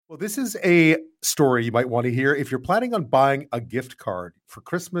Well, this is a story you might want to hear if you're planning on buying a gift card for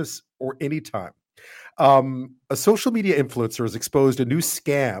Christmas or any time. A social media influencer has exposed a new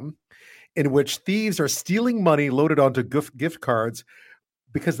scam in which thieves are stealing money loaded onto gift cards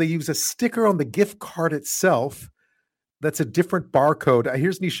because they use a sticker on the gift card itself that's a different barcode.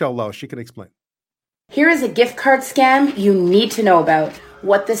 Here's Nichelle Lau. She can explain. Here is a gift card scam you need to know about.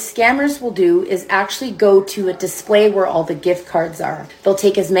 What the scammers will do is actually go to a display where all the gift cards are. They'll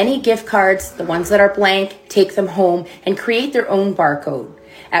take as many gift cards, the ones that are blank, take them home and create their own barcode.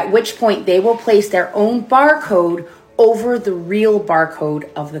 At which point they will place their own barcode over the real barcode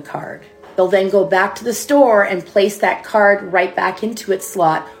of the card. They'll then go back to the store and place that card right back into its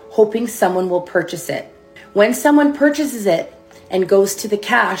slot, hoping someone will purchase it. When someone purchases it and goes to the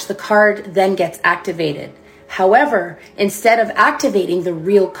cash, the card then gets activated. However, instead of activating the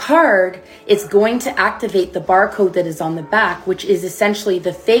real card, it's going to activate the barcode that is on the back, which is essentially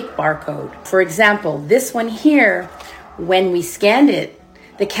the fake barcode. For example, this one here, when we scanned it,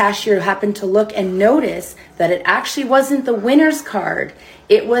 the cashier happened to look and notice that it actually wasn't the winner's card.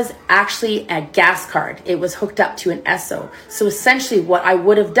 It was actually a gas card. It was hooked up to an Esso. So essentially what I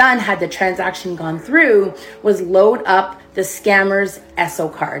would have done had the transaction gone through was load up the scammer's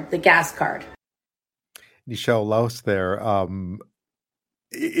Esso card, the gas card. Nichelle Laus there.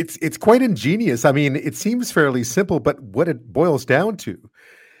 It's quite ingenious. I mean, it seems fairly simple, but what it boils down to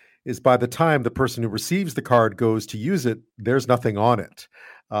is by the time the person who receives the card goes to use it, there's nothing on it.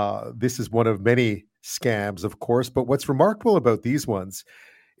 This is one of many scams, of course, but what's remarkable about these ones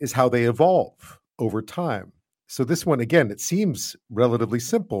is how they evolve over time. So this one, again, it seems relatively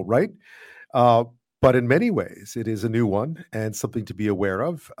simple, right? But in many ways, it is a new one and something to be aware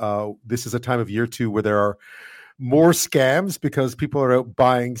of. This is a time of year, too, where there are more scams because people are out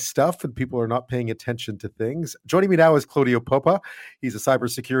buying stuff and people are not paying attention to things. Joining me now is Claudiu Popa. He's a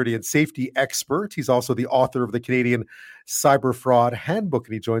cybersecurity and safety expert. He's also the author of the Canadian Cyber Fraud Handbook,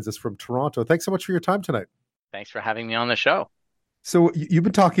 and he joins us from Toronto. Thanks so much for your time tonight. Thanks for having me on the show. So you've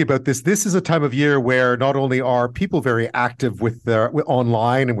been talking about this. This is a time of year where not only are people very active with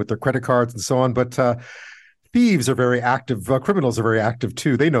online and with their credit cards and so on, but thieves are very active. Criminals are very active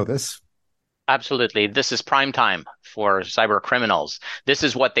too. They know this. Absolutely. This is prime time for cyber criminals. This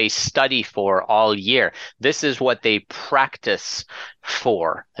is what they study for all year. This is what they practice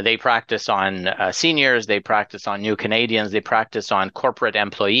for. They practice on seniors. They practice on new Canadians. They practice on corporate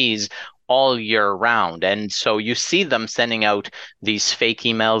employees all year round. And so you see them sending out these fake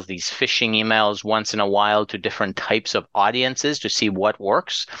emails, these phishing emails once in a while to different types of audiences to see what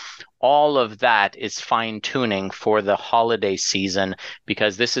works. All of that is fine-tuning for the holiday season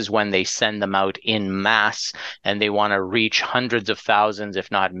because this is when they send them out in mass and they want to reach hundreds of thousands, if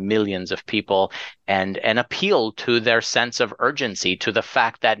not millions of people and appeal to their sense of urgency, to the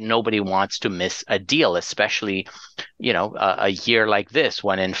fact that nobody wants to miss a deal, especially, a year like this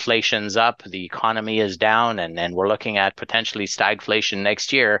when inflation's up, the economy is down, and we're looking at potentially stagflation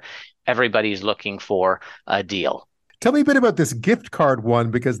next year. Everybody's looking for a deal. Tell me a bit about this gift card one,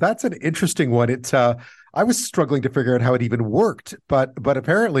 because that's an interesting one. I was struggling to figure out how it even worked, but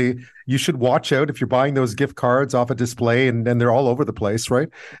apparently you should watch out if you're buying those gift cards off a display and they're all over the place, right?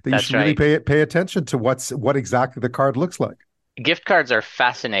 That you should really pay attention to what exactly the card looks like. Gift cards are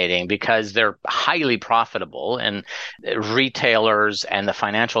fascinating because they're highly profitable, and retailers and the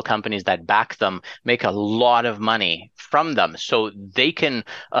financial companies that back them make a lot of money from them. So they can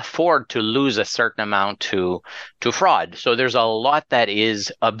afford to lose a certain amount to fraud. So there's a lot that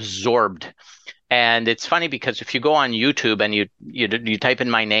is absorbed. And it's funny because if you go on YouTube and you type in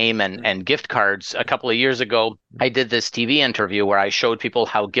my name and gift cards, a couple of years ago, I did this TV interview where I showed people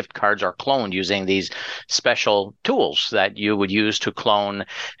how gift cards are cloned using these special tools that you would use to clone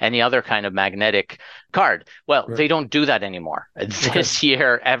any other kind of magnetic card. Well, They don't do that anymore. This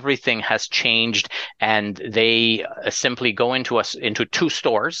year, everything has changed, and they simply go into two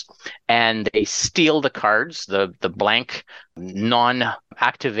stores and they steal the cards, the blank,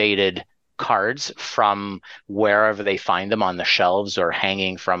 non-activated cards from wherever they find them on the shelves or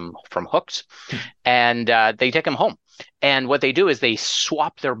hanging from hooks, and they take them home. And what they do is they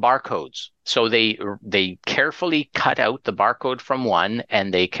swap their barcodes. So they carefully cut out the barcode from one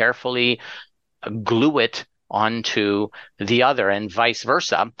and they carefully glue it onto the other and vice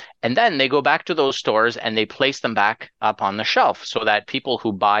versa. And then they go back to those stores and they place them back up on the shelf so that people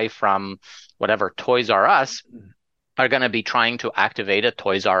who buy from whatever Toys R Us are going to be trying to activate a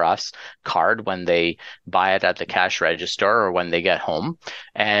Toys R Us card when they buy it at the cash register or when they get home.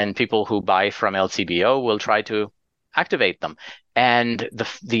 And people who buy from LCBO will try to activate them. And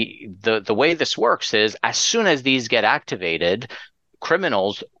the way this works is as soon as these get activated,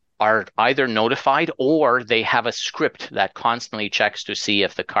 criminals are either notified or they have a script that constantly checks to see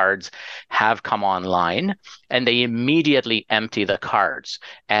if the cards have come online, and they immediately empty the cards.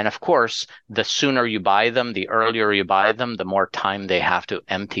 And of course, the sooner you buy them, the earlier you buy them, the more time they have to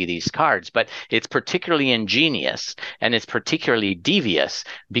empty these cards. But it's particularly ingenious and it's particularly devious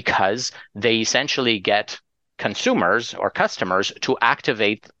because they essentially get consumers or customers to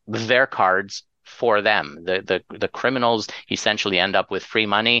activate their cards for them. The criminals essentially end up with free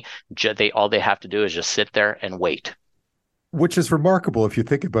money. All they have to do is just sit there and wait. Which is remarkable if you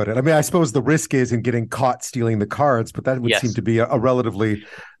think about it. I mean, I suppose the risk is in getting caught stealing the cards, but that would seem to be a relatively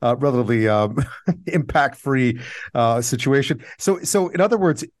impact-free situation. So in other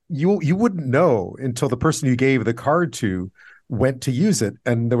words, you wouldn't know until the person you gave the card to went to use it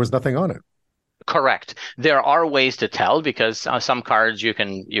and there was nothing on it. Correct. There are ways to tell because some cards you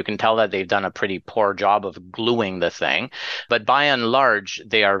can tell that they've done a pretty poor job of gluing the thing. But by and large,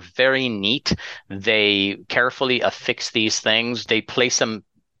 they are very neat. They carefully affix these things. They place them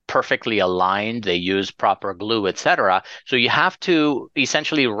perfectly aligned. They use proper glue, etc. So you have to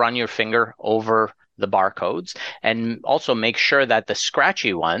essentially run your finger over the barcodes and also make sure that the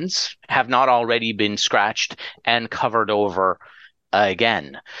scratchy ones have not already been scratched and covered over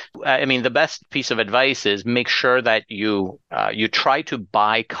again. I mean, the best piece of advice is make sure that you try to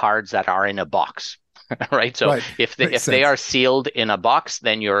buy cards that are in a box, right? So if they are sealed in a box,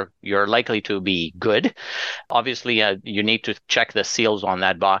 then you're likely to be good. Obviously, you need to check the seals on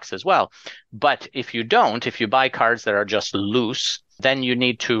that box as well. But if you buy cards that are just loose, then you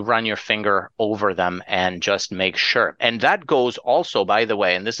need to run your finger over them and just make sure. And that goes also, by the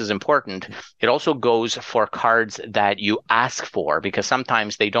way, and this is important, it also goes for cards that you ask for, because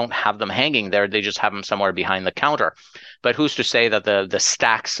sometimes they don't have them hanging there. They just have them somewhere behind the counter. But who's to say that the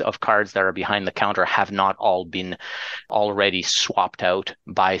stacks of cards that are behind the counter have not all been already swapped out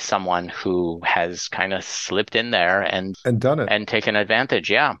by someone who has kind of slipped in there and done it and taken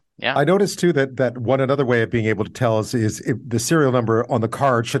advantage? Yeah. Yeah. I noticed too that another way of being able to tell is if the serial number on the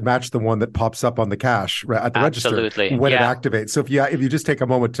card should match the one that pops up on the cash at the register when it activates. So if you just take a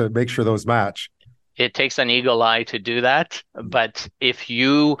moment to make sure those match. It takes an eagle eye to do that, but if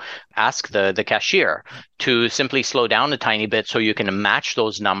you ask the cashier to simply slow down a tiny bit so you can match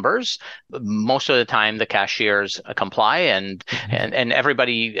those numbers, most of the time the cashiers comply and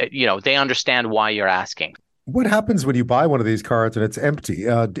everybody, they understand why you're asking. What happens when you buy one of these cards and it's empty?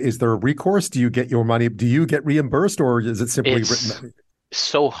 Is there a recourse? Do you get your money? Do you get reimbursed, or is it simply written?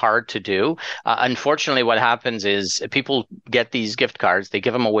 So hard to do. Unfortunately, what happens is people get these gift cards, they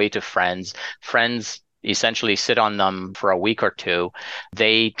give them away to friends. Friends essentially sit on them for a week or two.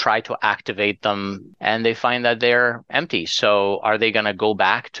 They try to activate them and they find that they're empty. So are they going to go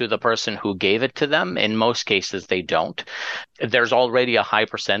back to the person who gave it to them? In most cases, they don't. There's already a high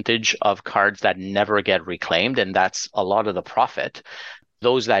percentage of cards that never get reclaimed, and that's a lot of the profit.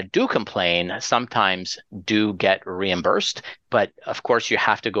 Those that do complain sometimes do get reimbursed, but of course you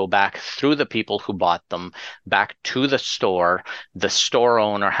have to go back through the people who bought them, back to the store. The store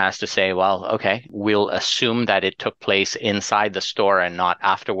owner has to say, well, okay, we'll assume that it took place inside the store and not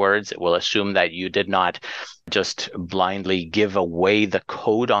afterwards. We'll assume that you did not just blindly give away the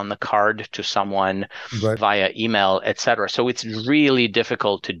code on the card to someone via email, etc. So it's really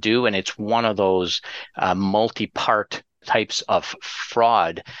difficult to do, and it's one of those multi-part types of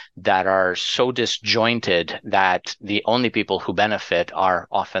fraud that are so disjointed that the only people who benefit are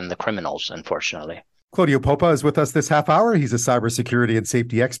often the criminals, unfortunately. Claudiu Popa is with us this half hour. He's a cybersecurity and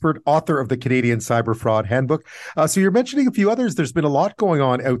safety expert, author of the Canadian Cyber Fraud Handbook. So you're mentioning a few others. There's been a lot going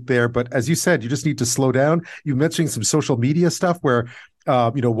on out there, but as you said, you just need to slow down. You're mentioning some social media stuff where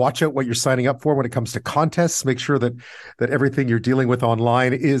watch out what you're signing up for when it comes to contests. Make sure that everything you're dealing with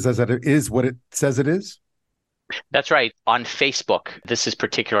online is what it says it is. That's right. On Facebook, this is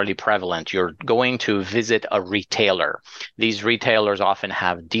particularly prevalent. You're going to visit a retailer. These retailers often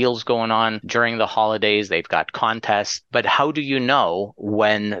have deals going on during the holidays. They've got contests. But how do you know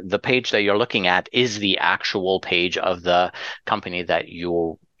when the page that you're looking at is the actual page of the company that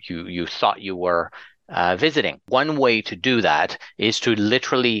you thought you were visiting? One way to do that is to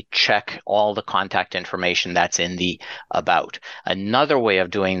literally check all the contact information that's in the about. Another way of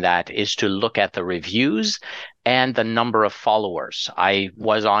doing that is to look at the reviews and the number of followers. I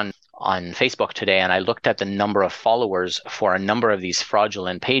was on Facebook today and I looked at the number of followers for a number of these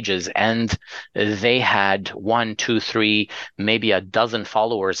fraudulent pages, and they had 1, 2, 3, maybe a dozen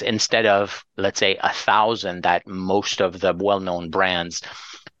followers instead of, let's say, 1,000 that most of the well-known brands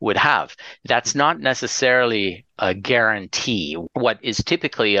would have. That's not necessarily a guarantee. What is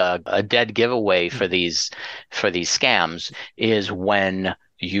typically a dead giveaway for these scams is when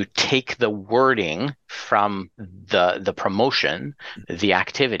you take the wording from the promotion, the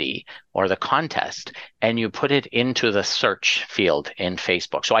activity, or the contest, and you put it into the search field in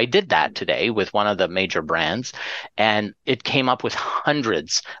Facebook. So I did that today with one of the major brands, and it came up with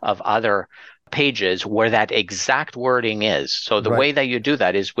hundreds of other pages where that exact wording is. So the way that you do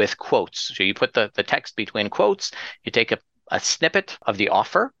that is with quotes. So you put the text between quotes, you take a snippet of the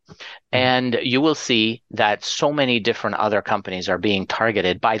offer, and you will see that so many different other companies are being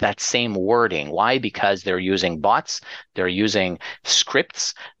targeted by that same wording. Why? Because they're using bots, they're using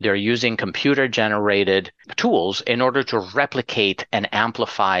scripts, they're using computer-generated tools in order to replicate and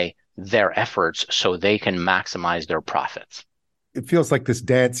amplify their efforts so they can maximize their profits. It feels like this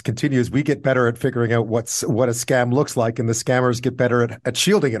dance continues. We get better at figuring out what a scam looks like, and the scammers get better at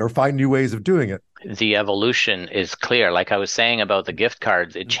shielding it or find new ways of doing it. The evolution is clear. Like I was saying about the gift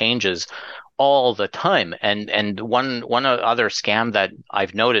cards, it changes all the time. And one other scam that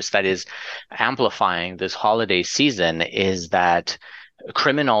I've noticed that is amplifying this holiday season is that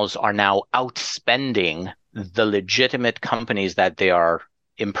criminals are now outspending the legitimate companies that they are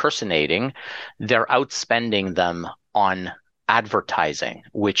impersonating. They're outspending them on advertising,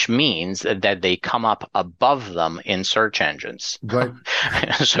 which means that they come up above them in search engines. Right.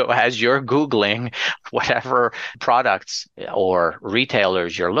 So as you're Googling whatever products or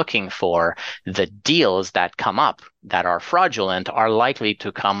retailers you're looking for, the deals that come up that are fraudulent are likely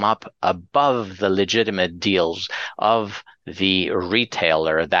to come up above the legitimate deals of the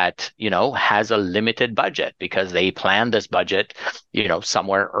retailer that, has a limited budget because they planned this budget,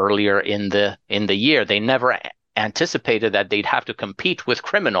 somewhere earlier in the year. They never anticipated that they'd have to compete with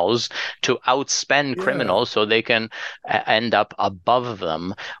criminals to outspend criminals so they can end up above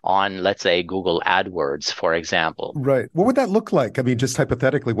them on, let's say, Google AdWords, for example. Right. What would that look like? I mean, just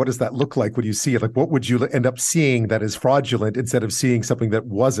hypothetically, what does that look like when you see it? Like, what would you end up seeing that is fraudulent instead of seeing something that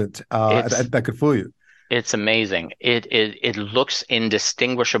wasn't, that could fool you? It's amazing. It looks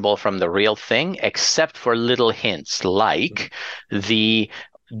indistinguishable from the real thing, except for little hints like the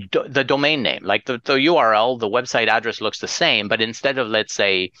domain name, like the URL, the website address looks the same, but instead of, let's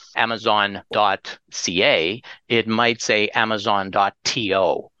say, amazon.ca, it might say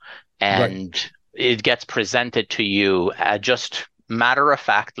amazon.to, and it gets presented to you just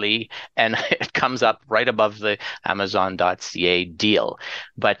matter-of-factly, and it comes up right above the amazon.ca deal.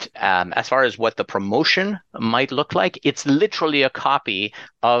 But as far as what the promotion might look like, it's literally a copy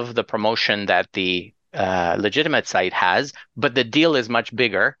of the promotion that the legitimate site has, but the deal is much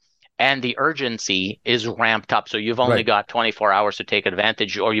bigger and the urgency is ramped up. So you've only got 24 hours to take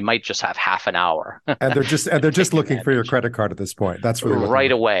advantage, or you might just have half an hour. and they're just looking for your credit card at this point. That's really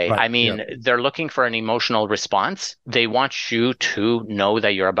right away. Right. I mean, they're looking for an emotional response. They want you to know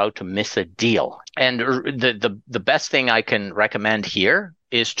that you're about to miss a deal. And the best thing I can recommend here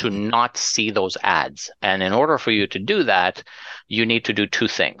is to not see those ads. And in order for you to do that, you need to do two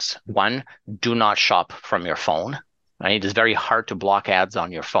things. One, do not shop from your phone. Right? It's very hard to block ads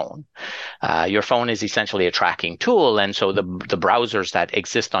on your phone. Your phone is essentially a tracking tool. And so the browsers that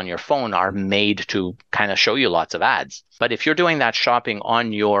exist on your phone are made to kind of show you lots of ads. But if you're doing that shopping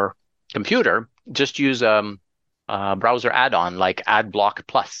on your computer, just use a browser add-on like AdBlock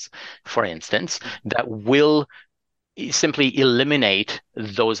Plus, for instance, that will simply eliminate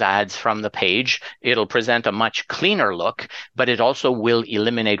those ads from the page. It'll present a much cleaner look, but it also will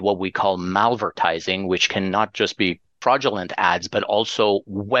eliminate what we call malvertising, which can not just be fraudulent ads, but also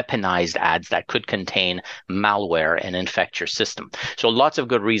weaponized ads that could contain malware and infect your system. So lots of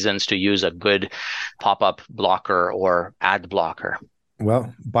good reasons to use a good pop-up blocker or ad blocker.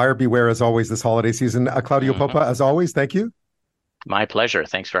 Well, buyer beware as always this holiday season. Claudiu Popa, as always, thank you. My pleasure.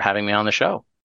 Thanks for having me on the show.